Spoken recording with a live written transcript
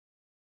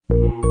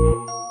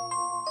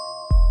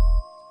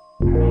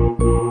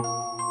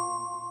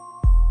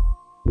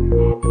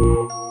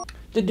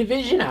The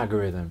division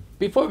algorithm.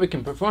 Before we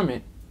can perform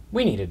it,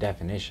 we need a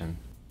definition.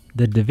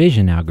 The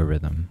division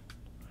algorithm.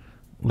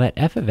 Let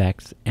f of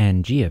x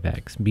and g of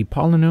x be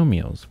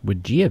polynomials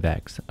with g of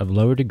x of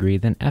lower degree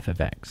than f of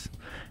x,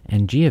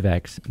 and g of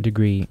x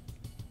degree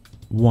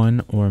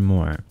 1 or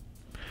more.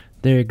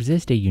 There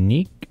exist a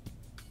unique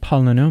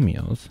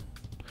polynomials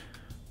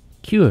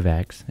q of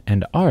x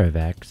and r of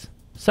x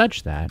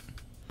such that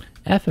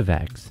f of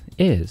x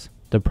is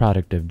the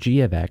product of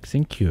g of x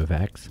and q of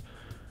x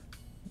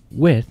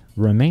with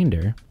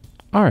remainder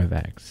r of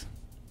x.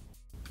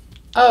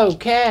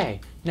 Okay,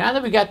 now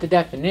that we got the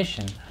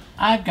definition,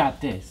 I've got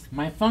this.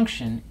 My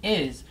function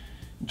is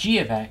g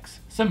of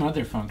x, some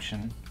other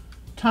function,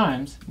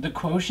 times the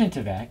quotient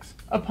of x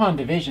upon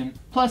division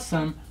plus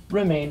some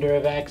remainder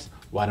of x.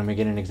 Why don't we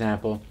get an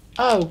example?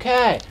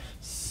 Okay,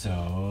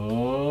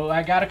 so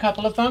I got a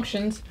couple of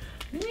functions.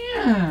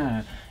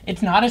 Yeah,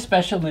 it's not a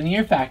special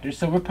linear factor,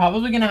 so we're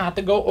probably going to have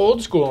to go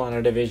old school on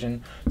our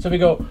division. So we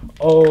go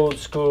old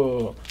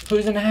school.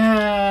 Who's in the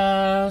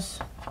house?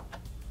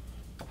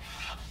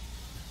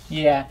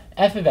 Yeah,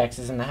 f of x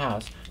is in the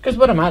house. Because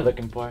what am I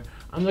looking for?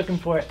 I'm looking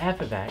for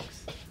f of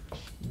x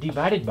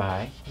divided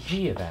by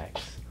g of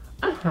x.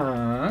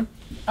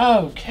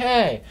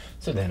 Okay,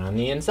 so then on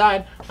the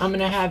inside, I'm going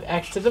to have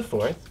x to the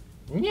fourth,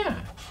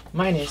 yeah,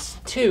 minus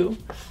 2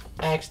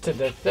 x to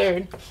the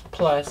third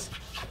plus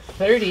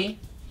 30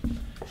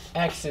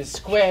 x is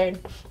squared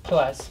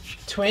plus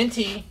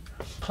 20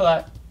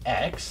 plus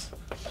x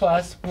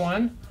plus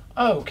 1.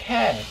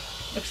 Okay,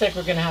 looks like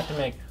we're going to have to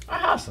make our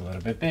house a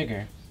little bit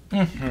bigger.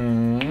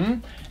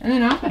 And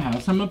then out the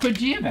house, I'm going to put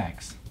g of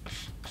x.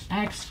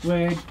 X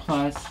squared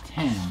plus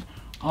 10.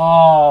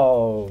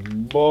 Oh,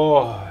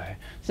 boy.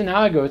 So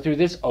now I go through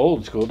this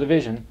old school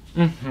division.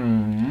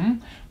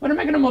 What am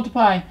I going to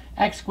multiply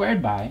x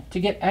squared by to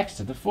get x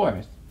to the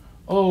fourth?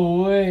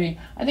 Oh, wait.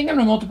 I think I'm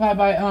going to multiply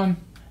by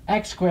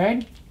x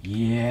squared.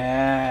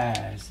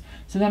 Yes.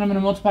 So then I'm going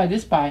to multiply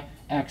this by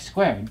x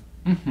squared.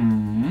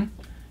 And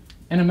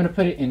I'm going to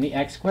put it in the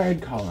x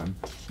squared column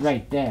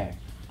right there.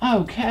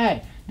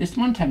 Okay. This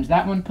one times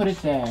that one, put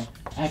it there.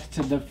 X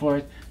to the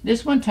fourth.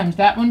 This one times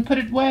that one, put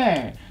it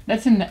where?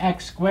 That's in the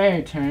x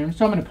squared term,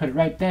 so I'm going to put it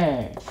right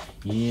there.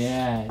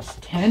 Yes,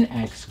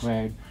 10x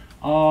squared.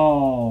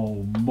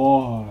 Oh,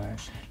 boy.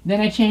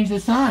 Then I change the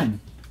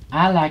sign.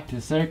 I like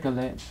to circle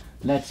it.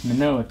 Lets me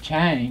know I've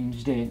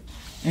changed it.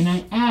 And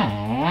I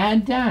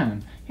add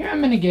down. Here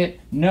I'm going to get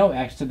no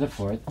x to the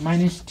fourth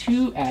minus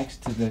 2x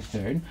to the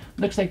third.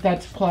 Looks like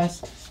that's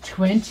plus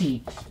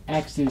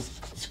 20x's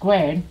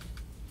squared.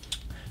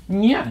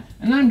 Yeah,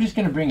 and then I'm just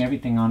going to bring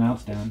everything on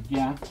else down.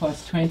 Yeah,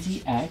 plus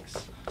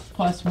 20x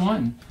plus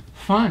 1.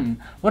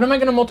 Fun. What am I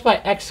going to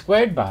multiply x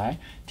squared by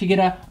to get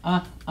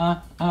a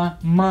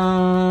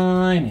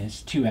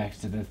minus 2x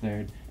to the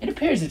third? It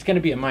appears it's going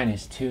to be a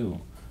minus 2.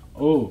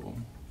 Oh,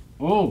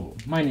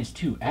 minus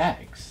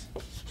 2x.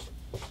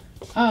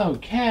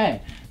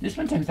 Okay, this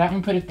one times that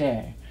one, put it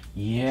there.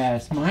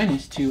 Yes,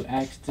 minus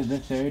 2x to the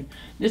third.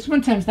 This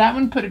one times that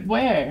one, put it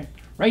where?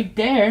 Right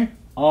there.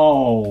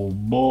 Oh,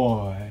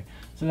 boy.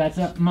 So that's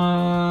a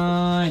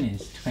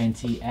minus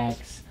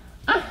 20x.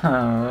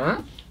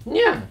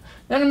 Yeah.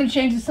 Then I'm going to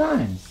change the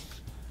signs.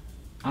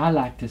 I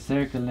like to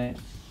circle it.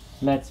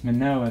 Lets me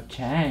know I've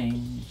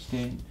changed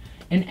it.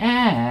 And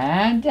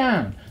add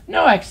down.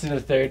 No x to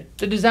the third.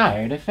 The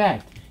desired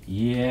effect.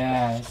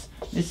 Yes.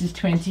 This is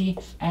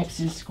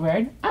 20x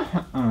squared.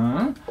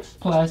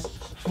 Plus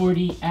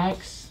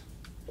 40x.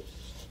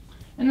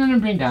 And then I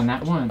bring down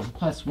that 1.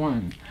 Plus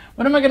 1.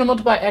 What am I going to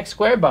multiply x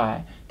squared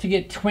by to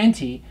get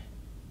 20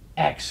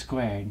 x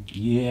squared?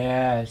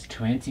 Yes,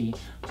 20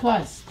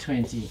 plus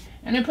 20.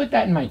 And I put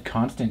that in my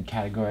constant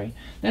category.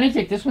 Then I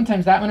take this one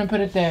times that one and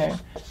put it there.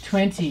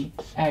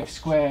 20x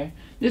squared.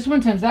 This one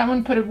times that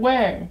one, put it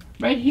where?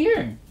 Right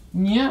here.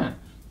 Yeah.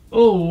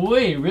 Oh,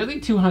 wait, really?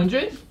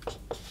 200?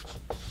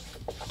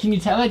 Can you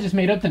tell I just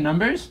made up the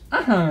numbers?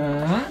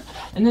 And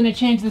then I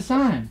change the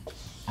sign.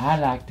 I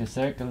like to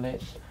circle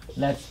it.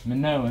 Lets me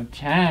know I've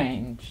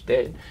changed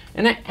it.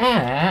 And I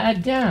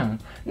add down.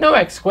 No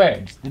x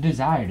squared, the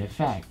desired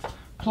effect.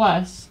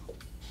 Plus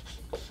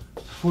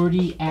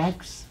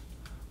 40x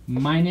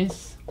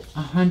minus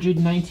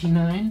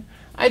 199.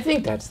 I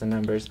think that's the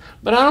numbers.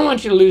 But I don't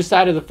want you to lose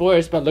sight of the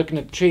forest by looking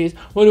at the trees.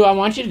 What do I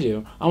want you to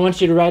do? I want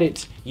you to write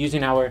it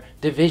using our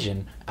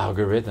division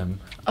algorithm.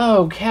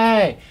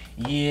 Okay.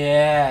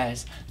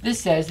 Yes.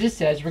 This says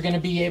we're going to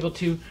be able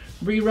to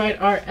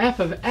rewrite our f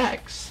of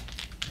x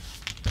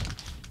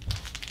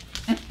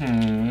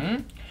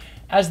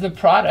as the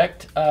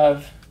product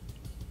of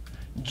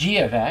g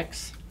of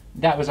x,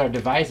 that was our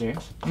divisor,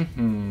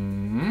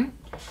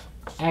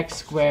 x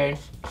squared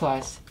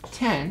plus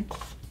 10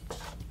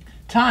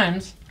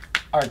 times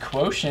our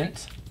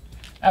quotient,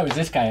 that was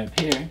this guy up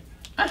here,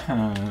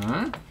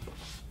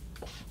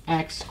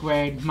 x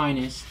squared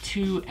minus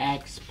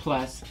 2x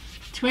plus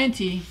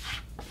 20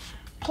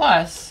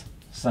 plus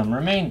some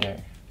remainder.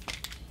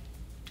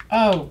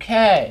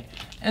 Okay,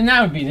 and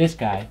that would be this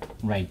guy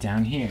right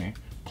down here.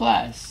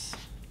 Plus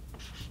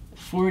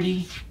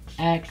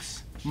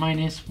 40x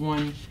minus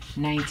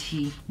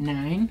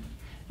 199.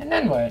 And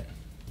then what?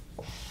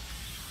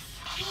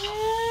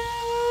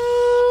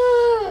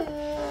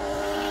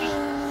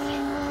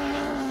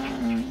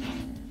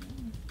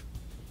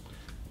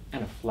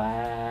 And a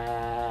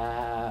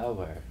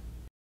flower.